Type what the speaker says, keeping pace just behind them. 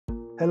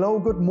Hello,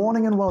 good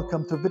morning and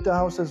welcome to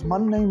Wittehaus's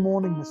Monday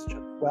Morning Mischief,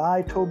 where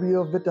I, Toby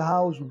of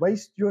Wittehaus,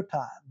 waste your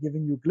time,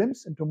 giving you a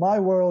glimpse into my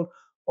world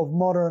of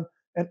modern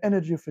and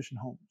energy-efficient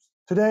homes.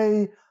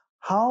 Today,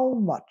 how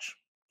much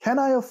can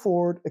I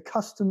afford a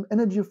custom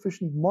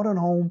energy-efficient modern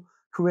home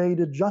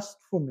created just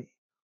for me,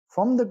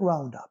 from the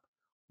ground up?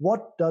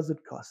 What does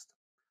it cost?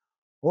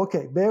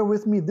 Okay, bear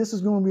with me, this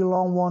is going to be a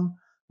long one.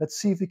 Let's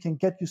see if we can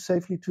get you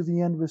safely to the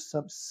end with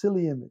some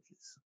silly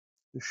images.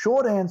 The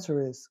short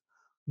answer is,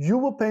 you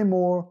will pay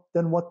more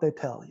than what they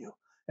tell you.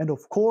 And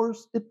of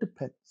course, it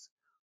depends.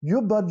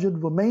 Your budget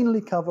will mainly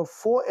cover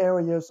 4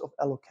 areas of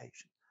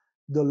allocation: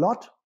 the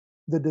lot,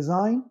 the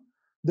design,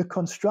 the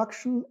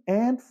construction,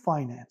 and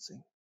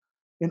financing.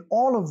 In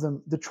all of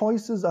them, the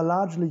choices are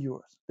largely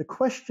yours. The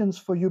questions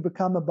for you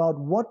become about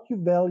what you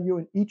value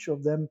in each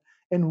of them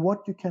and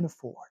what you can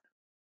afford.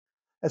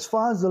 As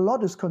far as the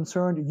lot is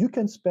concerned, you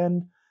can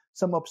spend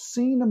some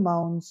obscene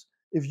amounts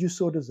if you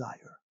so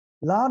desire.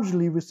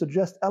 Largely, we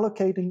suggest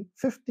allocating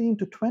 15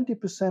 to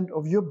 20%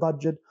 of your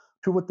budget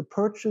toward the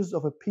purchase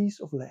of a piece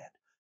of land,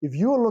 if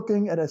you are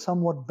looking at a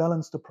somewhat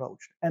balanced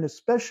approach, and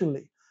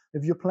especially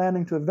if you're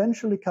planning to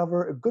eventually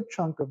cover a good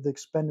chunk of the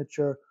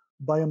expenditure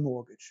by a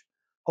mortgage.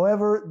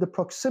 However, the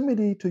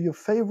proximity to your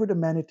favorite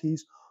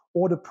amenities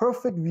or the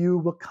perfect view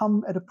will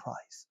come at a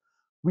price.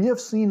 We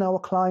have seen our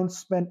clients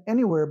spend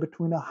anywhere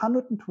between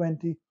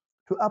 $120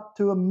 to up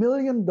to $1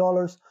 million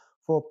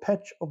for a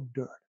patch of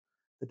dirt.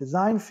 The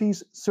design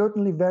fees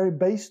certainly vary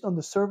based on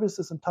the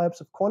services and types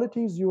of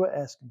qualities you are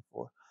asking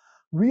for.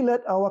 We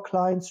let our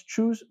clients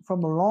choose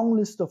from a long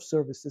list of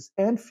services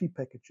and fee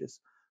packages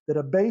that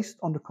are based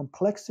on the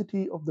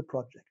complexity of the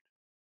project.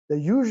 They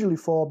usually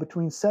fall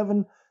between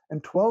 7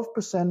 and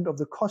 12% of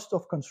the cost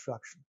of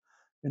construction.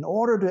 In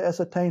order to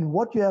ascertain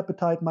what your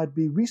appetite might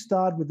be, we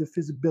start with the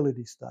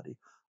feasibility study,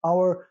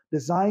 our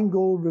design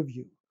goal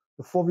review,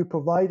 before we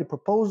provide a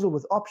proposal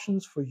with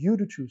options for you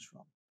to choose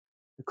from.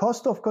 The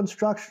cost of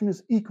construction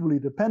is equally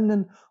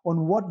dependent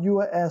on what you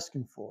are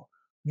asking for.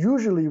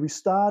 Usually, we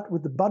start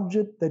with the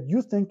budget that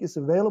you think is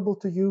available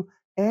to you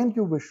and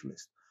your wish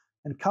list,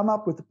 and come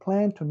up with a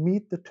plan to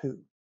meet the two.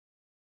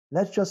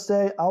 Let's just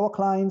say our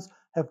clients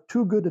have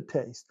too good a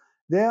taste.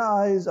 Their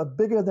eyes are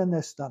bigger than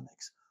their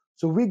stomachs,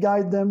 so we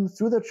guide them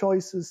through their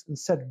choices and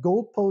set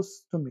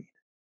goalposts to meet.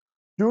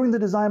 During the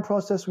design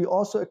process, we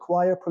also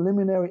acquire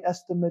preliminary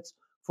estimates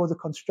for the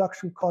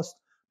construction cost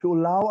to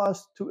allow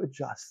us to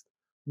adjust.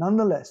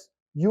 Nonetheless,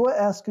 you are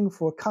asking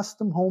for a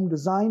custom home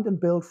designed and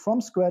built from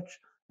scratch,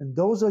 and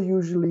those are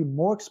usually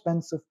more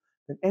expensive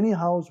than any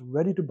house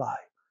ready to buy.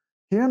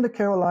 Here in the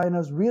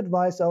Carolinas, we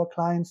advise our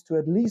clients to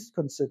at least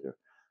consider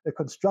a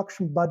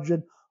construction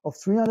budget of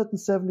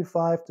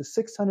 $375 to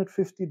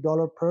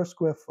 $650 per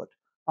square foot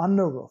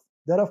under roof.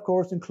 That, of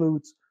course,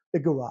 includes a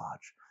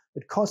garage.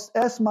 It costs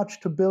as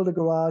much to build a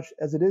garage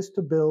as it is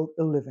to build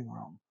a living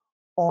room.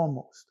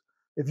 Almost.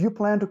 If you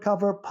plan to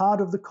cover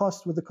part of the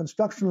cost with a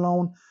construction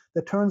loan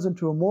that turns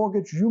into a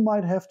mortgage, you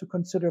might have to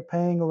consider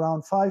paying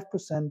around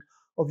 5%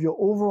 of your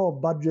overall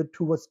budget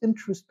towards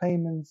interest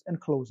payments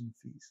and closing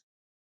fees.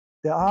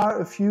 There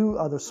are a few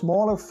other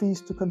smaller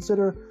fees to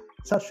consider,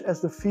 such as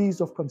the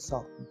fees of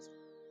consultants.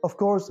 Of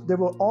course, there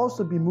will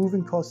also be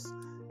moving costs,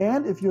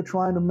 and if you're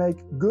trying to make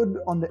good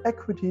on the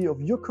equity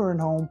of your current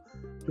home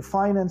to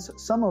finance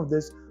some of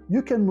this,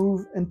 you can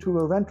move into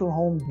a rental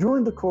home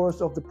during the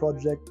course of the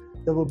project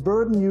that will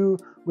burden you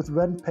with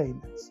rent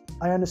payments.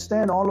 I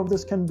understand all of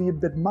this can be a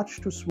bit much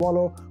to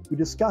swallow. We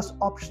discuss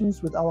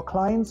options with our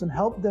clients and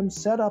help them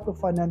set up a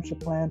financial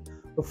plan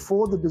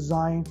before the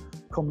design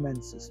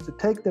commences to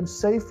take them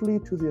safely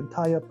to the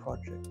entire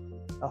project.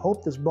 I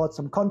hope this brought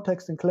some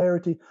context and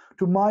clarity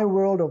to my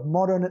world of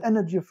modern and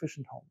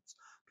energy-efficient homes.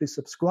 Please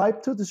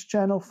subscribe to this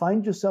channel,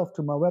 find yourself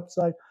to my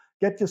website,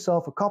 get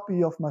yourself a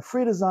copy of my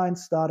free design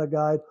starter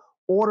guide,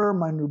 order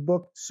my new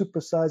book,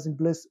 Supersizing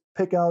Bliss,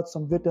 pick out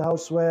some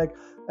Wittehaus swag,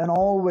 and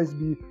always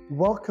be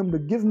welcome to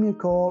give me a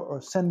call or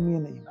send me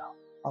an email.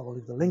 I will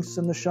leave the links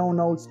in the show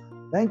notes.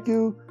 Thank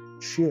you.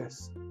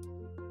 Cheers.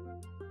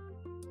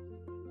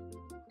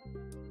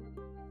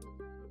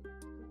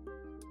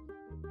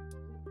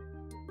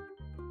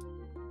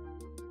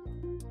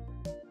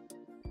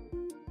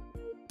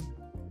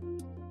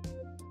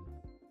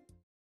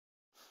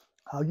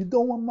 How you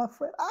doing, my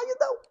friend? How you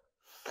doing?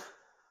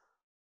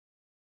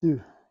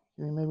 Dude,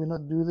 can you maybe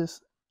not do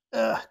this?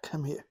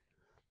 Come here.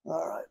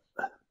 All right.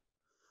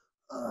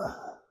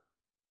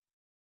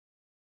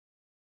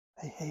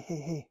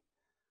 Hey.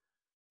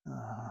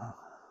 All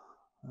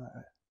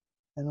right.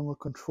 Animal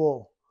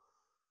control.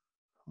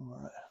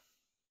 All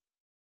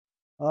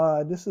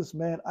right. This is,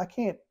 man, I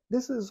can't.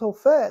 This is so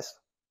fast.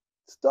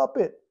 Stop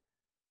it.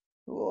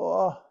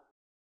 Oh.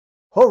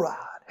 All right.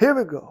 Here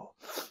we go.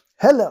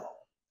 Hello.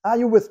 Are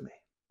you with me?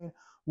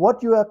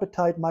 What your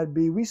appetite might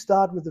be, we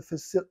start with the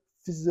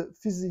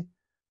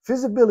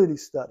feasibility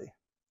study.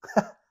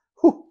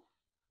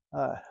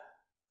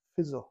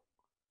 Fizzle.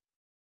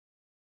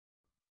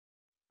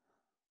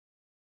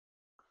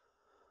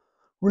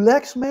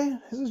 Relax,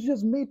 man. This is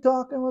just me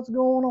talking what's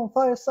going on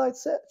fireside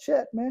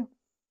chat, man.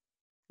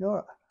 You're all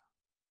right.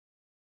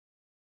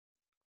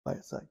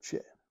 Fireside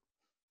chat.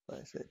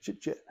 Fireside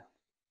chit chat.